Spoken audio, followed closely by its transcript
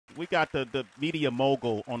we got the media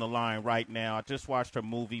mogul on the line right now. I just watched her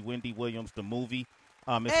movie, Wendy Williams, the movie.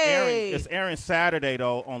 It's airing Saturday,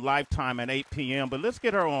 though, on Lifetime at 8 p.m. But let's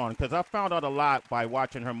get her on because I found out a lot by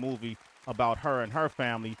watching her movie about her and her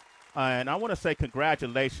family. And I want to say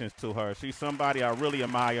congratulations to her. She's somebody I really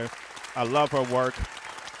admire. I love her work.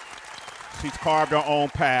 She's carved her own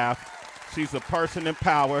path. She's a person in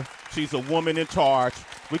power. She's a woman in charge.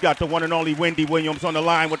 We got the one and only Wendy Williams on the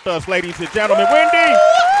line with us, ladies and gentlemen. Wendy!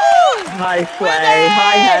 Hi, Sway.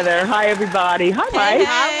 Hi, Heather. Hi, everybody. Hi, Mike.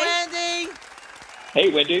 Hi, Wendy.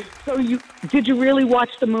 Hey, Wendy. So did you really watch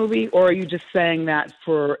the movie, or are you just saying that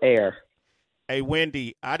for air? Hey,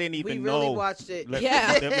 Wendy, I didn't even know. We really watched it.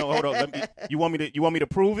 Hold on. You want me to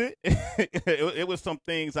prove it? It was some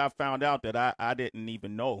things I found out that I didn't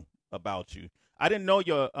even know about you. I didn't know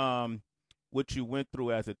your what you went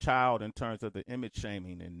through as a child in terms of the image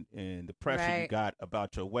shaming and the pressure you got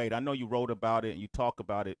about your weight. I know you wrote about it and you talk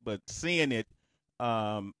about it, but seeing it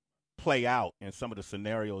play out in some of the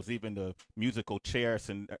scenarios, even the musical chairs,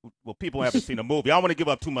 and people haven't seen the movie. I don't want to give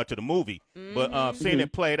up too much of the movie, but seeing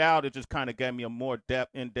it played out, it just kind of gave me a more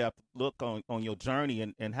in-depth look on your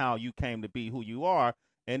journey and how you came to be who you are,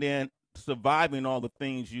 and then surviving all the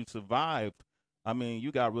things you survived. I mean,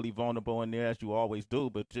 you got really vulnerable in there, as you always do,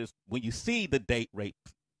 but just when you see the date rape,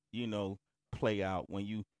 play out, when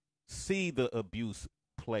you see the abuse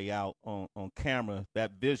play out on camera,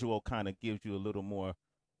 that visual kind of gives you a little more,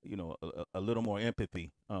 a little more empathy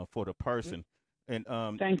for the person. And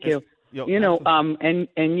thank you.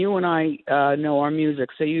 And you and I know our music,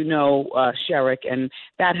 so Sherrick, and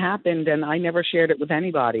that happened, and I never shared it with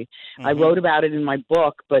anybody. I wrote about it in my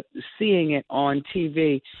book, but seeing it on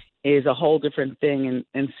TV is a whole different thing,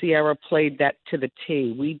 and Sierra played that to the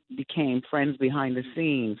T. We became friends behind the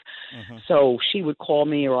scenes. So she would call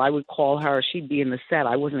me or I would call her. She'd be in the set.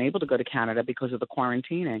 I wasn't able to go to Canada because of the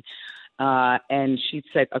quarantining. And she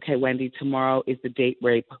said, okay, Wendy, tomorrow is the date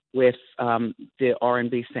rape with the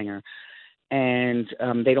R&B singer. And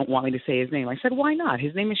they don't want me to say his name. I said, why not?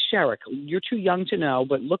 His name is Sherrick. You're too young to know,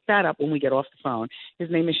 but look that up when we get off the phone.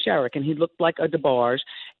 His name is Sherrick, and he looked like a DeBarge,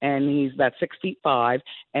 and he's about 6'5",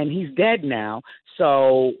 and he's dead now.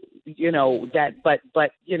 So,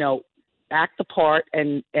 act the part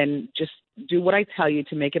and just do what I tell you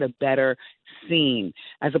to make it a better scene,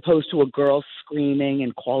 as opposed to a girl screaming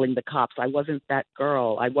and calling the cops. I wasn't that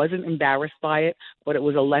girl. I wasn't embarrassed by it, but it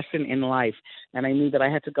was a lesson in life. And I knew that I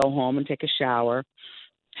had to go home and take a shower,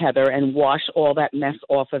 Heather, and wash all that mess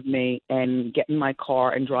off of me and get in my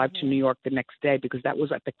car and drive to New York the next day, because that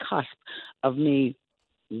was at the cusp of me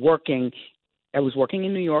working. I was working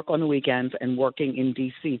in New York on the weekends and working in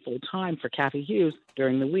D.C. full-time for Kathy Hughes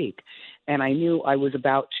during the week. And I knew I was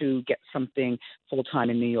about to get something full-time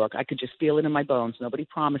in New York. I could just feel it in my bones. Nobody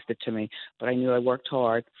promised it to me, but I knew I worked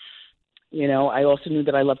hard. I also knew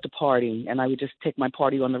that I loved to party, and I would just take my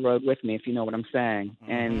party on the road with me, if you know what I'm saying.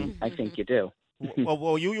 And I think you do.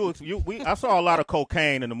 Well, I saw a lot of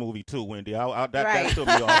cocaine in the movie too, Wendy. That threw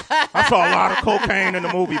me off. I saw a lot of cocaine in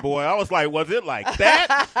the movie, boy. I was like, was it like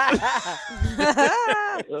that?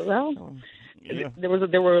 Well,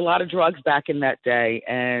 there were a lot of drugs back in that day,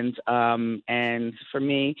 and for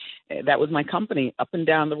me, that was my company up and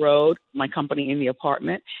down the road. My company in the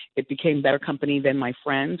apartment. It became better company than my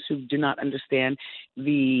friends who do not understand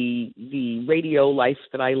the radio life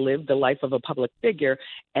that I lived, the life of a public figure.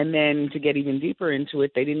 And then to get even deeper into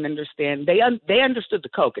it, they didn't understand. They understood the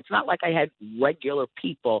coke. It's not like I had regular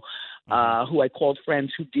people who I called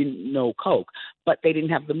friends who didn't know coke, but they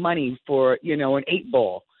didn't have the money for an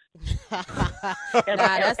 8-ball.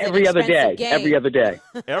 Every other day. Every other day.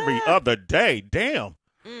 Damn.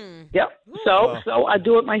 Yep. So I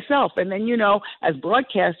do it myself. And then, as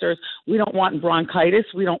broadcasters, we don't want bronchitis.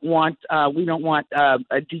 We don't want a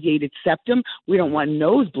deviated septum. We don't want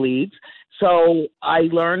nosebleeds. So I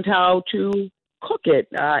learned how to cook it.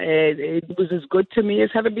 It was as good to me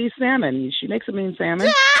as Heather B. Salmon. She makes a mean salmon.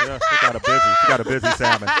 Yeah, she got a busy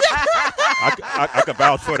salmon. I could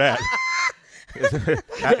vouch for that.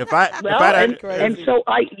 And so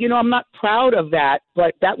I'm not proud of that,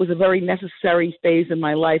 but that was a very necessary phase in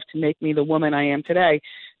my life to make me the woman I am today,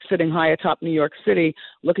 sitting high atop New York City,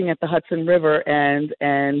 looking at the Hudson River and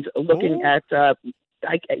looking at,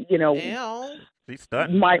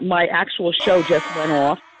 my actual show just went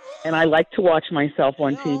off, and I like to watch myself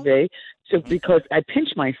on TV. So because I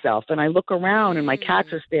pinch myself and I look around and my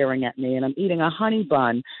cats are staring at me, and I'm eating a honey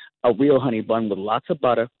bun, a real honey bun with lots of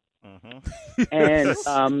butter. And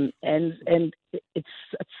it's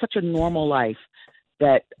such a normal life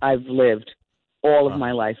that I've lived all of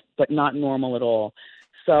my life, but not normal at all.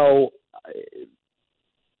 So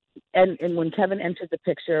and when Kevin entered the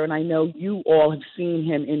picture, and I know you all have seen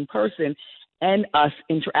him in person and us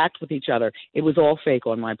interact with each other, it was all fake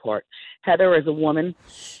on my part. Heather, as a woman,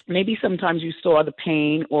 maybe sometimes you saw the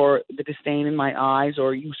pain or the disdain in my eyes,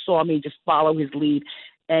 or you saw me just follow his lead.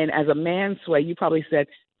 And as a man, Sway, you probably said,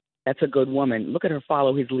 that's a good woman. Look at her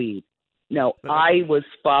follow his lead. No, I was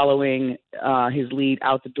following his lead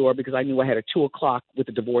out the door because I knew I had a 2:00 with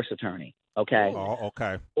the divorce attorney. Okay. Oh,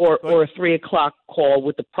 okay. Or a 3:00 call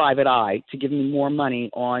with the private eye to give me more money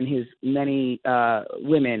on his many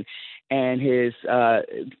women and his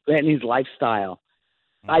lifestyle.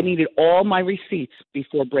 I needed all my receipts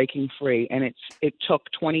before breaking free, and it took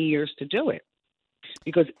 20 years to do it,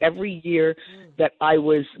 because every year that I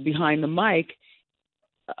was behind the mic,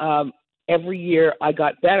 every year I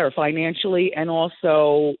got better financially and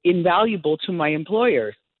also invaluable to my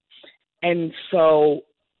employers. And so,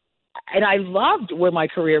 and I loved where my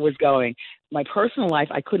career was going. My personal life,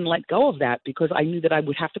 I couldn't let go of that because I knew that I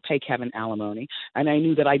would have to pay Kevin alimony. And I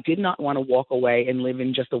knew that I did not want to walk away and live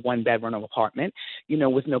in just a 1-bedroom apartment,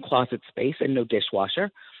 with no closet space and no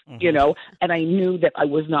dishwasher, and I knew that I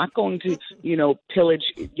was not going to, pillage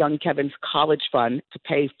young Kevin's college fund to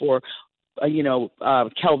pay for,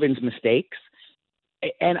 Kelvin's mistakes.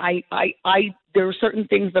 And I there were certain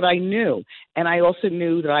things that I knew. And I also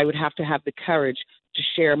knew that I would have to have the courage to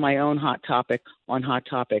share my own hot topic on Hot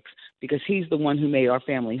Topics, because he's the one who made our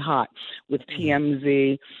family hot with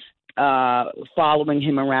TMZ, following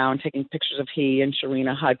him around, taking pictures of he and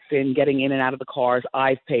Sharina Hudson, getting in and out of the cars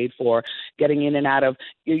I've paid for, getting in and out of,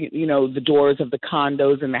 the doors of the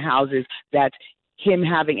condos and the houses, that him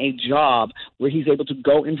having a job where he's able to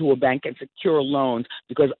go into a bank and secure loans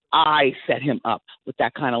because I set him up with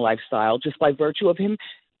that kind of lifestyle just by virtue of him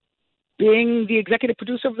being the executive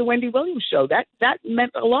producer of the Wendy Williams show. That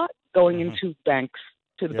meant a lot, going into banks,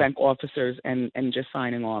 to the bank officers and just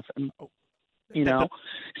signing off. And,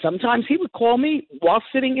 sometimes he would call me while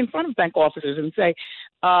sitting in front of bank officers and say,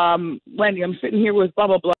 Wendy, I'm sitting here with blah,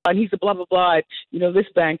 blah, blah, and he's a blah, blah, blah at, this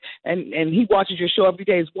bank, and he watches your show every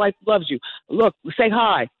day. His wife loves you. Look, say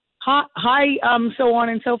hi. Hi, so on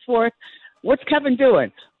and so forth. What's Kevin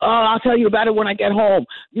doing? I'll tell you about it when I get home.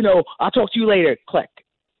 I'll talk to you later. Click.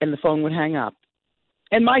 And the phone would hang up.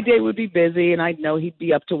 And my day would be busy, and I'd know he'd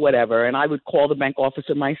be up to whatever, and I would call the bank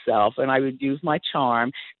officer myself, and I would use my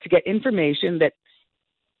charm to get information that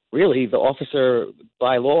really the officer,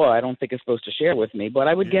 by law, I don't think is supposed to share with me, but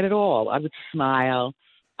I would get it all. I would smile.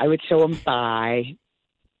 I would show him thigh.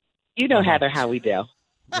 Heather, how we do.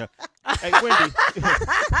 Yeah. Hey, Wendy,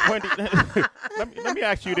 let me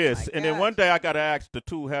ask you this, and then one day I got to ask the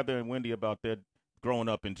two, Heather and Wendy, about their growing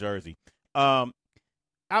up in Jersey.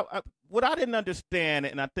 What I didn't understand,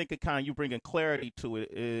 and I think you bringing clarity to it,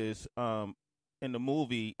 is in the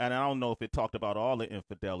movie, and I don't know if it talked about all the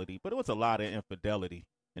infidelity, but it was a lot of infidelity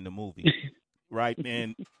in the movie, right?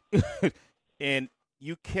 And and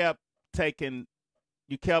you kept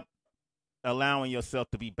allowing yourself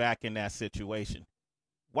to be back in that situation.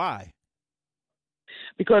 Why?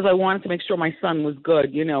 Because I wanted to make sure my son was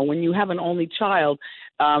good. When you have an only child,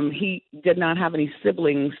 he did not have any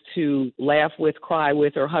siblings to laugh with, cry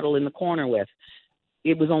with, or huddle in the corner with.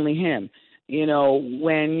 It was only him.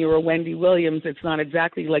 When you're a Wendy Williams, it's not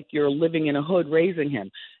exactly like you're living in a hood raising him.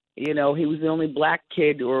 He was the only black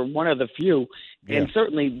kid, or one of the few, and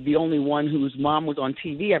certainly the only one whose mom was on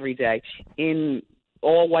TV every day in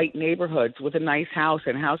all white neighborhoods with a nice house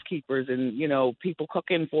and housekeepers and, people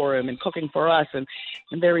cooking for him and cooking for us. And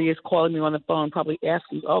there he is calling me on the phone, probably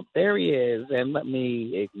asking, oh, there he is. And let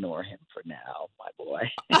me ignore him for now, my boy.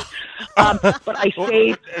 But I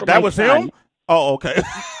stayed for that my was son. him? Oh, okay.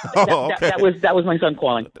 That was my son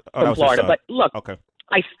calling from Florida. But look, okay.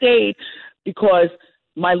 I stayed because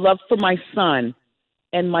my love for my son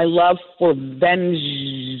and my love for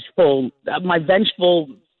my vengeful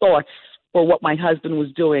thoughts for what my husband was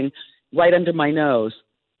doing right under my nose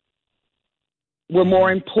were more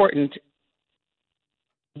important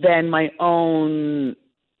than my own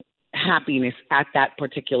happiness at that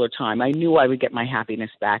particular time. I knew I would get my happiness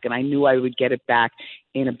back, and I knew I would get it back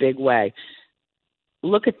in a big way.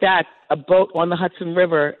 Look at that, a boat on the Hudson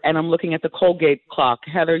River, and I'm looking at the Colgate clock.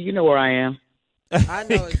 Heather, you know where I am. I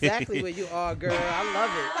know exactly where you are, girl. I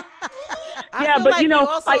love it. Yeah, but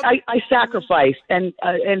like I sacrificed, and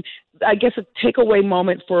I guess a takeaway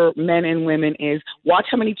moment for men and women is watch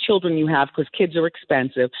how many children you have, because kids are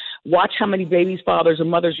expensive. Watch how many babies, fathers, and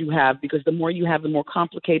mothers you have, because the more you have, the more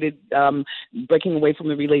complicated breaking away from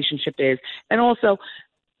the relationship is. And also,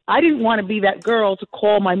 I didn't want to be that girl to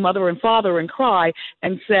call my mother and father and cry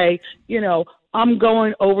and say, I'm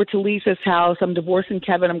going over to Lisa's house. I'm divorcing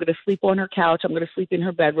Kevin. I'm going to sleep on her couch. I'm going to sleep in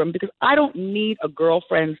her bedroom because I don't need a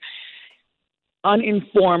girlfriend's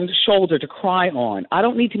uninformed shoulder to cry on. I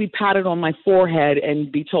don't need to be patted on my forehead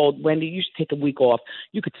and be told, Wendy, you should take a week off.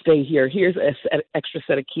 You could stay here. Here's an extra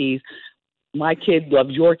set of keys. My kid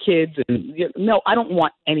loves your kids. And no, I don't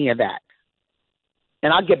want any of that.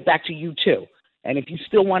 And I'll get back to you too. And if you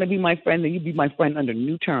still want to be my friend, then you be my friend under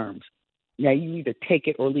new terms. Yeah, you either take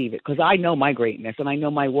it or leave it, because I know my greatness and I know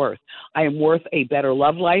my worth. I am worth a better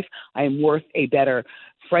love life. I am worth a better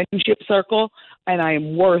friendship circle, and I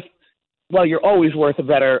am worth, well, you're always worth a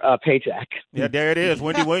better paycheck. Yeah, there it is,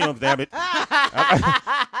 Wendy Williams, damn it.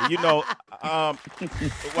 You know,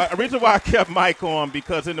 the reason why I kept Mike on,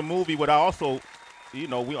 because in the movie, what I also, you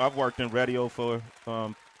know, I've worked in radio for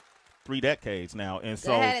 3 decades now, and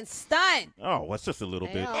so go ahead and stunt. Oh, it's just a little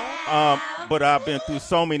bit. But I've been through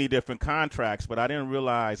so many different contracts, but I didn't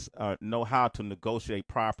realize know how to negotiate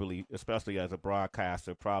properly, especially as a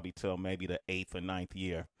broadcaster, probably till maybe the 8th or 9th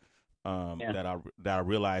year. That I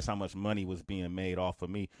realized how much money was being made off of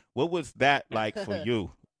me. What was that like for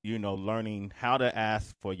you? You know, learning how to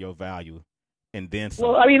ask for your value, and then some.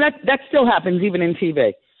 Well, I mean that still happens even in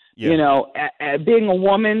TV. Yeah. You know, being a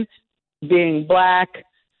woman, being black,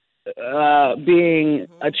 being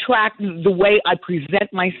attractive, the way I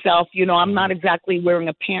present myself. You know, I'm not exactly wearing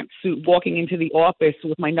a pantsuit walking into the office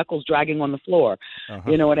with my knuckles dragging on the floor.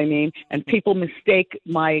 You know what I mean? And people mistake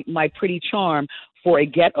my pretty charm for a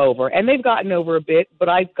get over. And they've gotten over a bit, but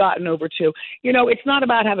I've gotten over too. You know, it's not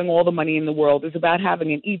about having all the money in the world. It's about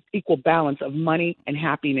having an equal balance of money and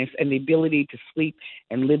happiness and the ability to sleep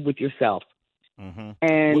and live with yourself.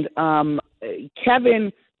 And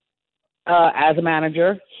Kevin, as a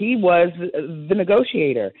manager, he was the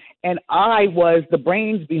negotiator, and I was the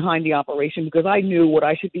brains behind the operation because I knew what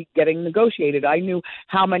I should be getting negotiated. I knew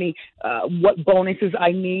how many, what bonuses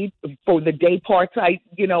I need for the day parts I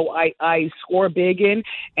score big in,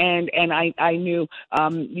 and I knew,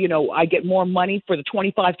 I get more money for the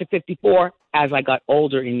 25 to 54 as I got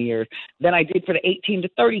older in years than I did for the 18 to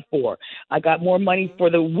 34. I got more money for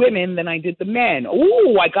the women than I did the men.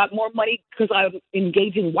 Ooh, I got more money because I'm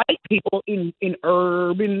engaging white people in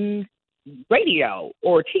urban radio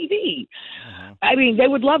or TV. I mean, they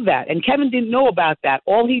would love that. And Kevin didn't know about that.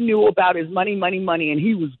 All he knew about is money, money, money, and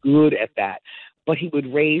he was good at that. But he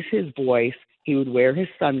would raise his voice. He would wear his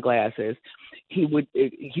sunglasses. He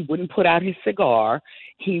wouldn't put out his cigar.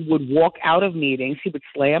 He would walk out of meetings. He would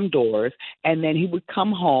slam doors, and then he would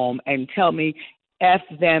come home and tell me, "F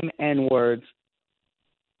them N-words.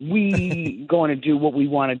 We going to do what we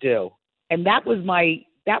want to do." And that was my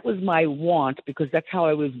want, because that's how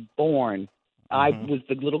I was born. I was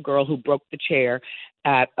the little girl who broke the chair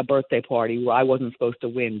at a birthday party where I wasn't supposed to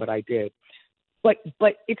win, but I did. But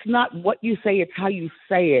it's not what you say, it's how you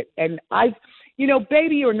say it. And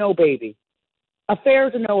baby or no baby.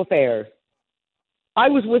 Affairs or no affairs. I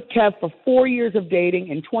was with Kev for 4 years of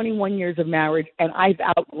dating and 21 years of marriage, and I've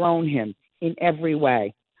outgrown him in every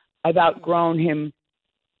way. I've outgrown him,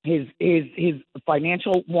 his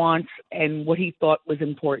financial wants and what he thought was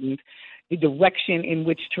important, the direction in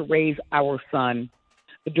which to raise our son,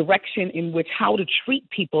 the direction in which how to treat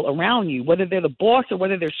people around you, whether they're the boss or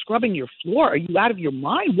whether they're scrubbing your floor. Are you out of your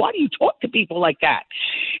mind? Why do you talk to people like that?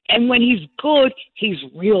 And when he's good, he's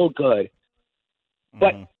real good.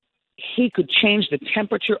 But he could change the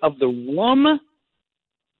temperature of the room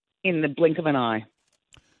in the blink of an eye.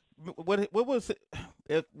 What was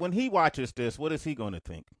it, when he watches this? What is he going to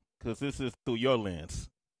think? Because this is through your lens.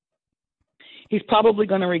 He's probably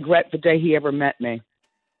going to regret the day he ever met me.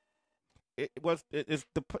 Is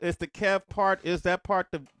the Kev part? Is that part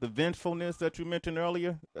the vengefulness that you mentioned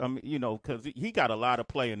earlier? Because he got a lot of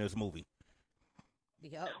play in this movie.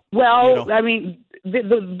 Yep. Well, I mean,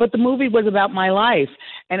 but the movie was about my life,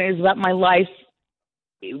 and it was about my life.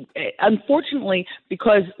 Unfortunately,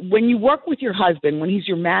 because when you work with your husband, when he's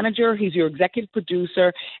your manager, he's your executive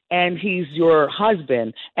producer, and he's your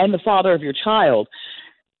husband and the father of your child,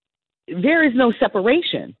 there is no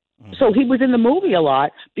separation. So he was in the movie a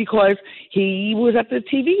lot because he was at the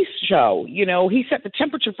TV show. He set the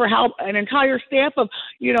temperature for how an entire staff of,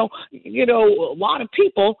 a lot of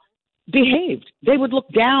people behaved. They would look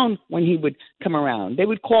down when he would come around. They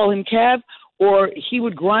would call him Kev, or he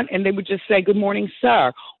would grunt and they would just say, "Good morning,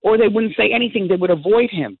 sir." Or they wouldn't say anything. They would avoid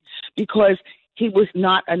him because he was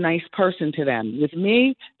not a nice person to them. With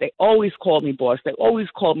me, they always called me boss. They always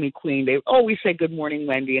called me queen. They would always say, "Good morning,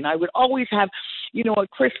 Wendy." And I would always have, at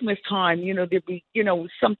Christmas time, there'd be,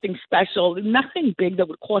 something special, nothing big that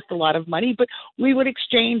would cost a lot of money, but we would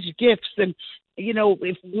exchange gifts. And,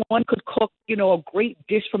 if one could cook, a great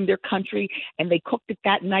dish from their country and they cooked it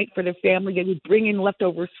that night for their family, they would bring in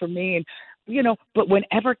leftovers for me. And, but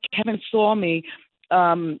whenever Kevin saw me,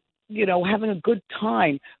 having a good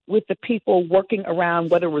time with the people working around,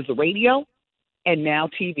 whether it was the radio and now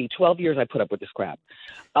TV, 12 years I put up with this crap.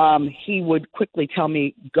 He would quickly tell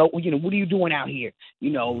me, go, what are you doing out here?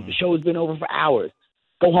 The show's been over for hours.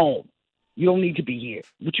 Go home. You don't need to be here.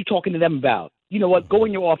 What you talking to them about? You know what? Go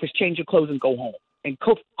in your office, change your clothes, and go home. And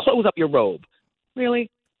close up your robe. Really?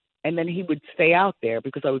 And then he would stay out there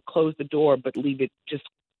because I would close the door but leave it just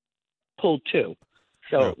pulled to.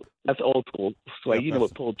 So that's old school, Sway. You know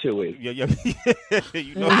what pulled to is. Yeah.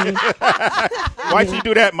 You know. Why you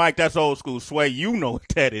do that, Mike? That's old school, Sway. You know what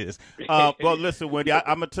that is. Well, listen, Wendy,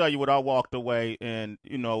 I'm going to tell you what I walked away and,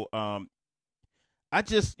 I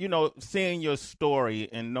just, seeing your story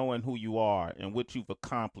and knowing who you are and what you've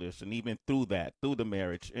accomplished, and even through the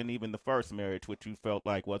marriage and even the first marriage, which you felt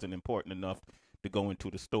like wasn't important enough to go into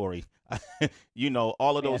the story,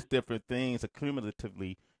 all of those different things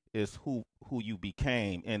accumulatively is who you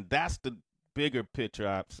became. And that's the bigger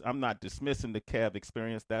picture. I'm not dismissing the Kev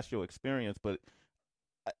experience. That's your experience. But,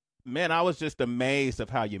 man, I was just amazed of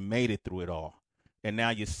how you made it through it all. And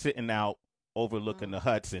now you're sitting out overlooking the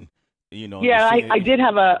Hudson. Yeah, I did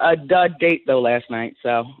have a dud date though last night,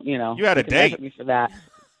 so you had a date. Me for that.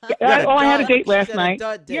 I had a date last night.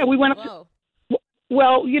 Yeah, we went up.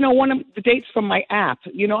 Well, one of the dates from my app.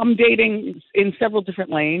 I'm dating in several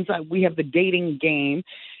different lanes. We have the dating game,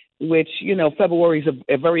 which February is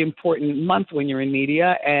a very important month when you're in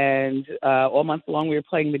media, and all month long we were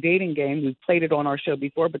playing the dating game. We've played it on our show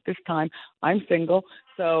before, but this time I'm single,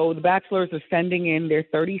 so the bachelors are sending in their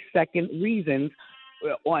 30-second reasons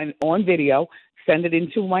on video, send it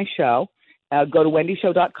into my show. Go to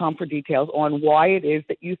wendyshow.com for details on why it is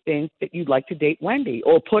that you think that you'd like to date Wendy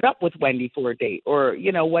or put up with Wendy for a date or,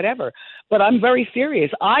 whatever. But I'm very serious.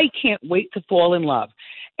 I can't wait to fall in love.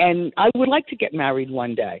 And I would like to get married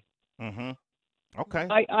one day. Mm-hmm. Okay.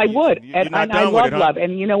 I would. And I love love.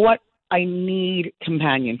 And you know what? I need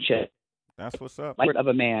companionship. That's what's up. Of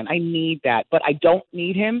a man. I need that. But I don't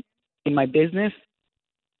need him in my business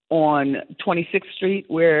on 26th Street,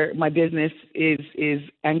 where my business is,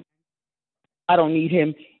 and I don't need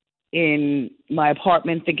him in my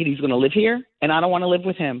apartment thinking he's going to live here, and I don't want to live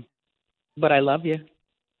with him. But I love you.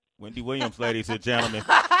 Wendy Williams, ladies and gentlemen.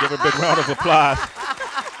 Give her a big round of applause.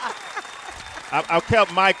 I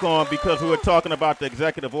kept Mike on because we were talking about the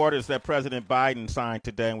executive orders that President Biden signed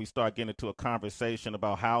today, and we start getting into a conversation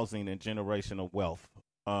about housing and generational wealth.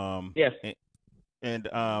 Yes.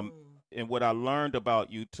 And what I learned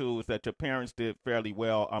about you, too, is that your parents did fairly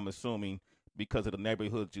well, I'm assuming, because of the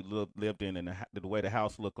neighborhoods you lived in and the way the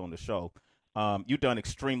house looked on the show. You've done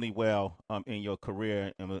extremely well in your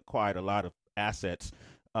career and acquired a lot of assets.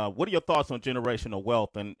 What are your thoughts on generational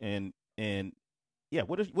wealth? And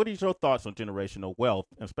what is your thoughts on generational wealth,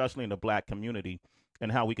 especially in the Black community,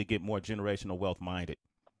 and how we could get more generational wealth minded?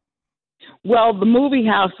 Well, the movie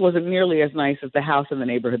house wasn't nearly as nice as the house in the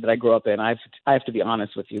neighborhood that I grew up in. I have to be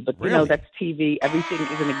honest with you. But, really? That's TV. Everything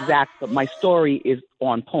isn't exact, but my story is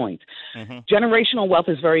on point. Mm-hmm. Generational wealth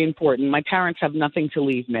is very important. My parents have nothing to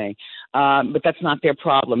leave me, but that's not their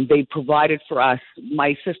problem. They provided for us.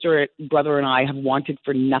 My sister, brother, and I have wanted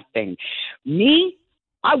for nothing. Me,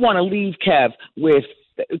 I want to leave Kev with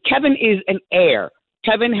 – Kevin is an heir.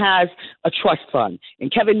 Kevin has a trust fund,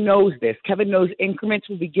 and Kevin knows this. Kevin knows increments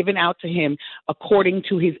will be given out to him according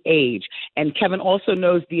to his age. And Kevin also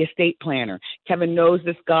knows the estate planner. Kevin knows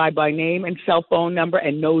this guy by name and cell phone number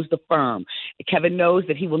and knows the firm. Kevin knows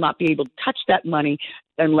that he will not be able to touch that money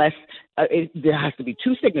unless there has to be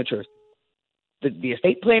two signatures, the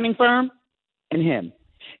estate planning firm and him.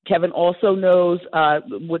 Kevin also knows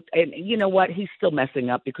and you know what? He's still messing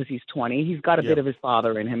up because he's 20. He's got a bit of his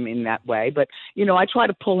father in him in that way. But, I try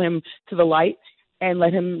to pull him to the light and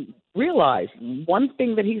let him realize one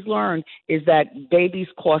thing that he's learned is that babies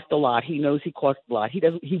cost a lot. He knows he costs a lot.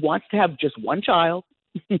 He wants to have just one child,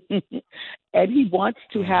 and he wants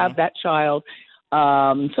to have that child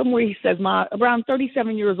somewhere. He says, Ma, around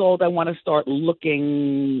 37 years old, I want to start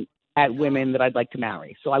looking at women that I'd like to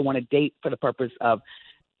marry. So I want to date for the purpose of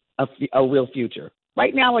a real future.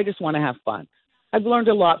 Right now, I just want to have fun. I've learned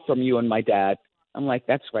a lot from you and my dad. I'm like,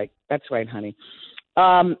 that's right, honey.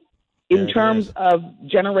 In terms of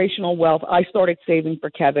generational wealth, I started saving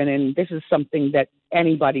for Kevin, and this is something that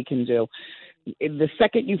anybody can do. The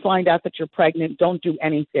second you find out that you're pregnant, don't do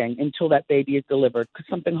anything until that baby is delivered, because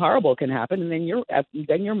something horrible can happen, and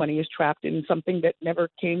then your money is trapped in something that never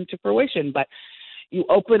came to fruition. But you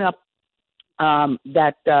open up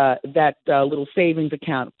that little savings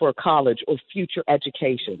account for college or future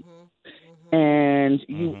education. And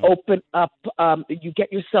you open up, you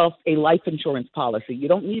get yourself a life insurance policy. You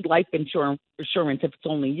don't need life insurance if it's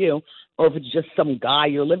only you or if it's just some guy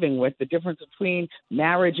you're living with. The difference between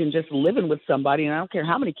marriage and just living with somebody, and I don't care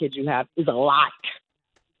how many kids you have, is a lot.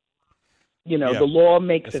 The law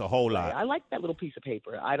makes it a whole lot. I like that little piece of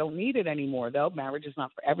paper. I don't need it anymore, though. Marriage is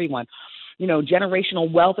not for everyone.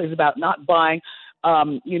 Generational wealth is about not buying,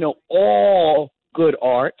 all good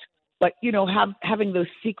art, but, having those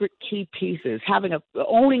secret key pieces,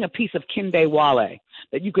 owning a piece of Kinde Wale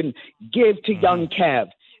that you can give to young Kev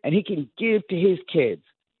and he can give to his kids,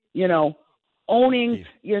 owning,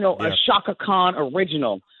 a Shaka Khan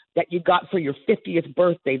original that you got for your 50th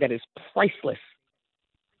birthday that is priceless,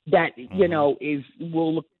 that,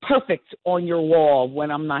 will look perfect on your wall when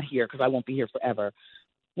I'm not here because I won't be here forever.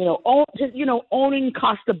 Owning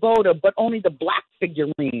Costa Boda, but only the black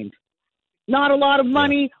figurines. Not a lot of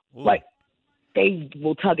money, but they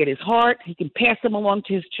will tug at his heart. He can pass them along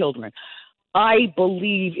to his children. I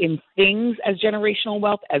believe in things as generational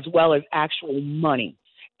wealth as well as actual money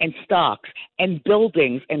and stocks and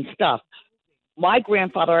buildings and stuff. My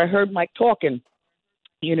grandfather, I heard Mike talking,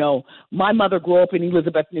 my mother grew up in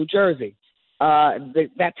Elizabeth, New Jersey.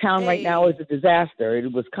 That town right now is a disaster.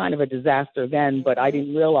 It was kind of a disaster then, but I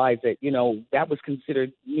didn't realize it. That was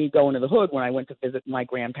considered me going to the hood when I went to visit my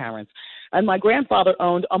grandparents. And my grandfather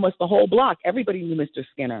owned almost the whole block. Everybody knew Mr.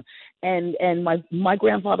 Skinner. And my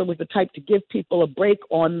grandfather was the type to give people a break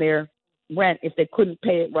on their rent if they couldn't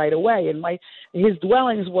pay it right away. And his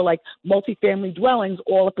dwellings were like multifamily dwellings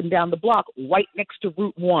all up and down the block, right next to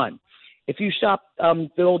Route 1. If you shop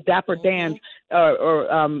the old Dapper Dan's or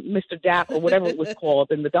Mr. Dap or whatever it was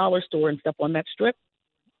called in the dollar store and stuff on that strip,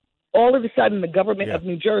 all of a sudden the government of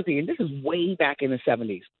New Jersey, and this is way back in the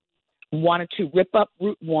 70s, wanted to rip up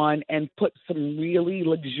Route 1 and put some really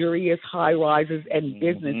luxurious high-rises and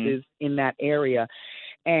businesses in that area.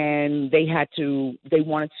 And they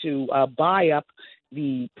wanted to buy up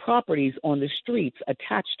the properties on the streets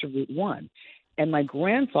attached to Route 1. And my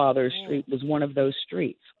grandfather's street was one of those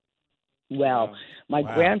streets. Well, my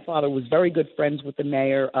grandfather was very good friends with the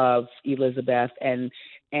mayor of Elizabeth, and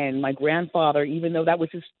my grandfather, even though that was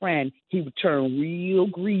his friend, he would turn real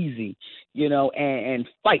greasy, and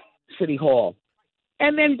fight City Hall,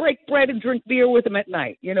 and then break bread and drink beer with him at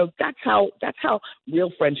night. That's how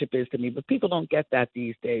real friendship is to me. But people don't get that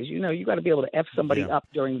these days. You got to be able to F somebody up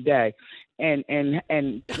during the day, and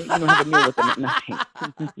have a meal with them at night.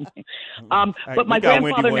 But my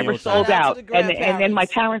grandfather never sold out, and then my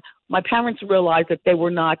parents realized that they were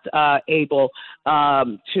not able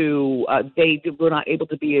to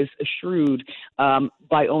be as shrewd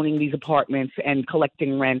by owning these apartments and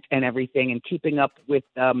collecting rent and everything and keeping up with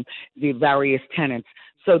the various tenants.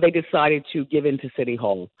 So they decided to give in to City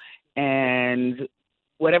Hall, and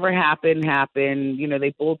whatever happened.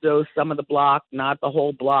 They bulldozed some of the block, not the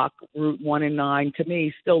whole block. Route 1 and 9 to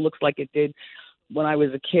me still looks like it did when I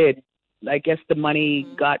was a kid. I guess the money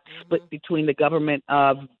got split between the government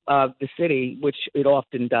of the city, which it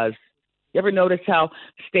often does. You ever notice how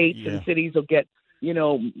states and cities will get,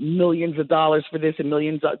 millions of dollars for this and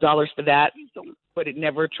millions of dollars for that, but it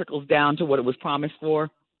never trickles down to what it was promised for?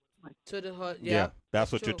 To the heart,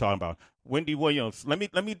 that's what you're talking about. Wendy Williams, let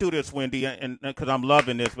me do this, Wendy, and because I'm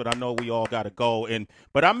loving this, but I know we all got to go.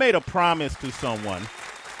 But I made a promise to someone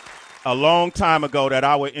a long time ago that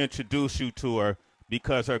I would introduce you to her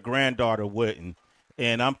because her granddaughter wouldn't.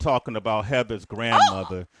 And I'm talking about Heather's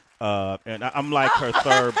grandmother. And I'm like her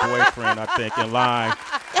third boyfriend, I think, in line.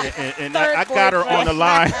 And I got her on the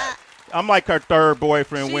line. I'm like her third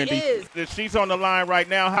boyfriend, Wendy. She's on the line right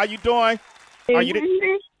now. How you doing? Are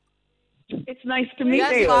you? It's nice to meet you.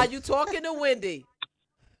 That's why you talking to Wendy.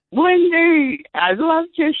 Wendy, I love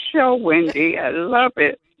your show, Wendy. I love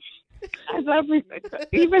it. I love it.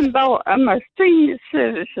 Even though I'm a senior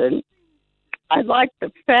citizen, I like the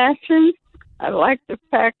fashion. I like the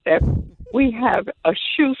fact that we have a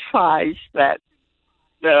shoe size that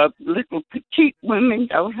the little petite women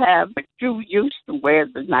don't have, but you used to wear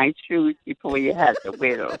the nice shoes before you had to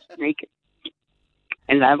wear those sneakers.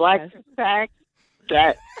 And I like the fact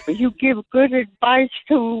that you give good advice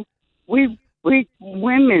to we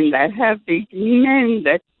women that have these men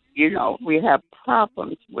that, we have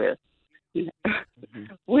problems with.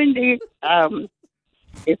 Wendy,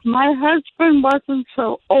 if my husband wasn't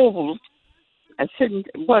so old,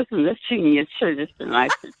 wasn't a senior citizen, I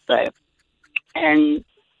should say, and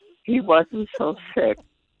he wasn't so sick,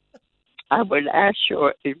 I would ask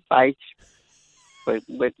your advice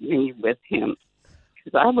with him, because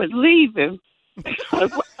I would leave him.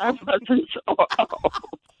 I wasn't so old.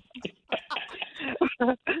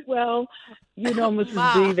 Well, you know,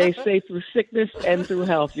 Mrs. B, they say through sickness and through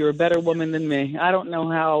health, you're a better woman than me. I don't know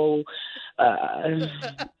how.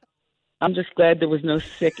 I'm just glad there was no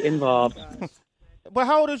sick involved. But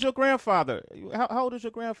how old is your grandfather? How old is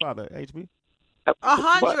your grandfather, HB?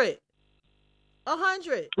 100.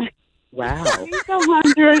 100. Wow. He's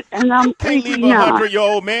 100, and I'm Can't leave 89.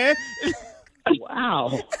 100-year-old man.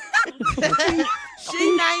 Wow.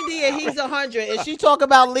 She 90 and he's 100, and she talk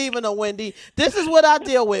about leaving her, Wendy. This is what I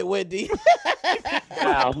deal with, Wendy.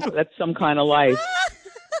 Wow. That's some kind of life.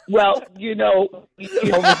 Well,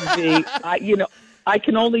 Mrs. B, I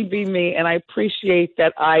can only be me, and I appreciate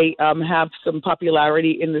that I have some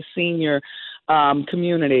popularity in the senior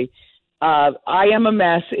community. I am a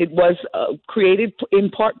mess. It was created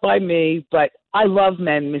in part by me, but I love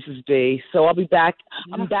men, Mrs. B. So I'll be back.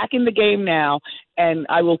 I'm back in the game now, and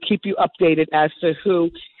I will keep you updated as to who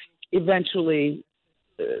eventually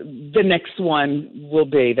the next one will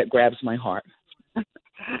be that grabs my heart.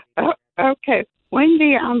 Okay,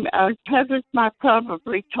 Wendy, Heather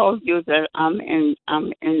probably told you that I'm in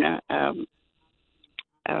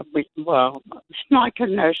it's like a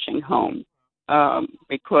nursing home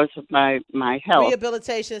because of my health.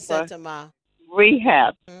 Rehabilitation center, Ma.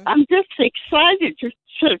 Rehab. Mm-hmm. I'm just excited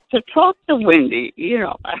to talk to Wendy. You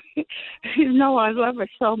know I love her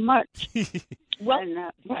so much. Well, And,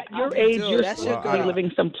 at your age, you're That's supposed your to be girl.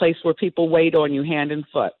 living someplace where people wait on you hand and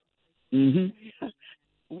foot. Mm-hmm.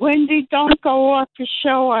 Wendy, don't go off the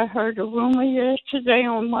show. I heard a rumor yesterday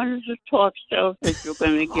on one of the talk shows that you're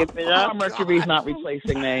going to give it up. Mercury's not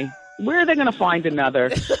replacing me. Where are they going to find another?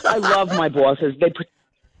 I love my bosses. They put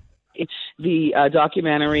the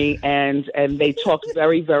documentary, and they talked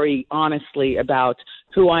very, very honestly about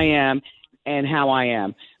who I am and how I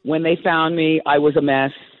am. When they found me, I was a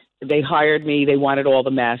mess. They hired me. They wanted all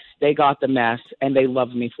the mess. They got the mess, and they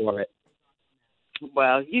loved me for it.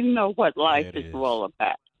 Well, you know what life It is is. all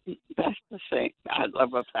about. That's the thing I love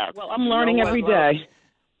about. Well, I'm learning every day.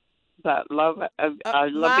 I love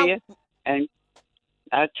Mom. you, and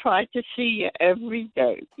I try to see you every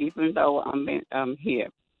day, even though I'm here.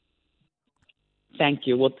 Thank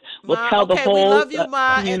you. We'll Ma, tell the okay, we whole love you,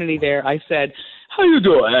 Ma, and- community there. I said, "How you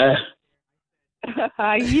doing?"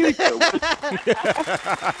 How you doing?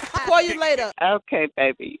 I'll call you later. Okay,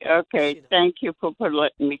 baby. Okay, thank you for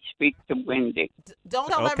letting me speak to Wendy. Don't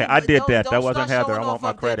tell Okay, everybody- I did that. don't That wasn't start Heather. showing I want off my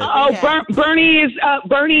up credit. there. Oh, Yeah.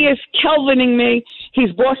 Bernie is Kelvining me.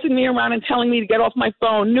 He's bossing me around and telling me to get off my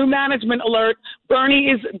phone. New management alert. Bernie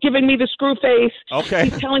is giving me the screw face. Okay.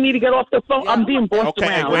 He's telling me to get off the phone. Yeah. I'm being bossed Okay,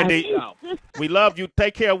 around. Wendy, we love you.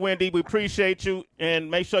 Take care, Wendy. We appreciate you. And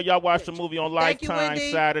make sure y'all watch the movie on Thank you, Lifetime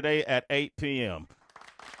Wendy. Saturday at 8 p.m.